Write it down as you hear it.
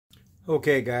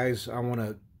Okay guys, I want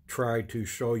to try to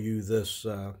show you this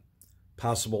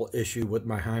possible issue with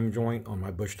my Heim joint on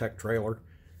my Bushtec trailer.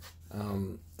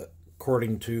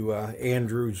 According to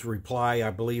Andrew's reply, I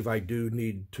believe I do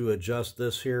need to adjust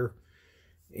this here.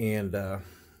 And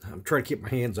I'm trying to keep my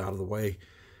hands out of the way.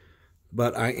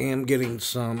 But I am getting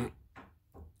some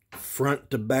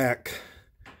front to back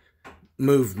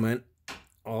movement,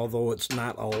 although it's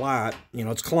not a lot. You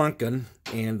know, it's clunking,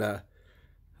 and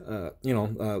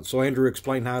so Andrew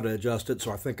explained how to adjust it,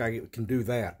 so I think I can do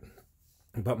that.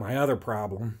 But my other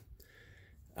problem,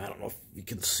 I don't know if you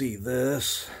can see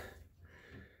this,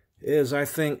 is I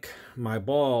think my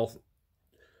ball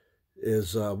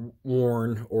is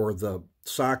worn, or the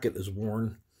socket is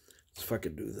worn. Let's see if I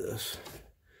could do this.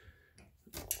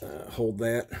 Hold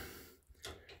that.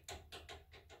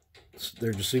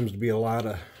 There just seems to be a lot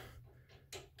of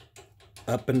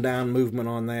up and down movement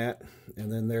on that,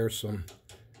 and then there's some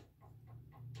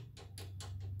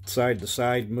side to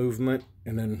side movement,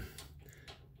 and then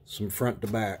some front to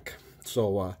back.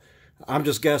 So I'm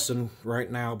just guessing right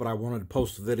now, but I wanted to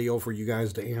post a video for you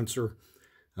guys to answer.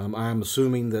 I'm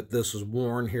assuming that this is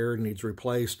worn here and needs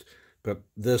replaced, but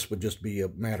this would just be a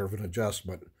matter of an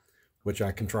adjustment, which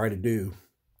I can try to do.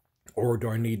 Or do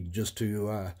I need just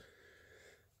to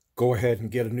go ahead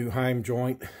and get a new Heim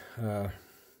joint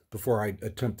before I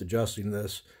attempt adjusting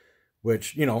this?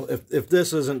 Which, you know, if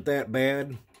this isn't that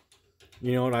bad,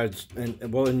 you know,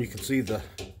 and you can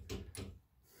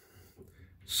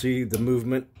see the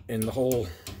movement in the whole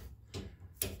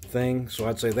thing. So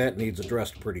I'd say that needs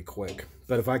addressed pretty quick.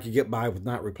 But if I could get by with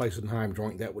not replacing the Heim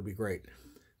joint, that would be great.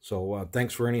 So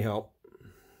thanks for any help.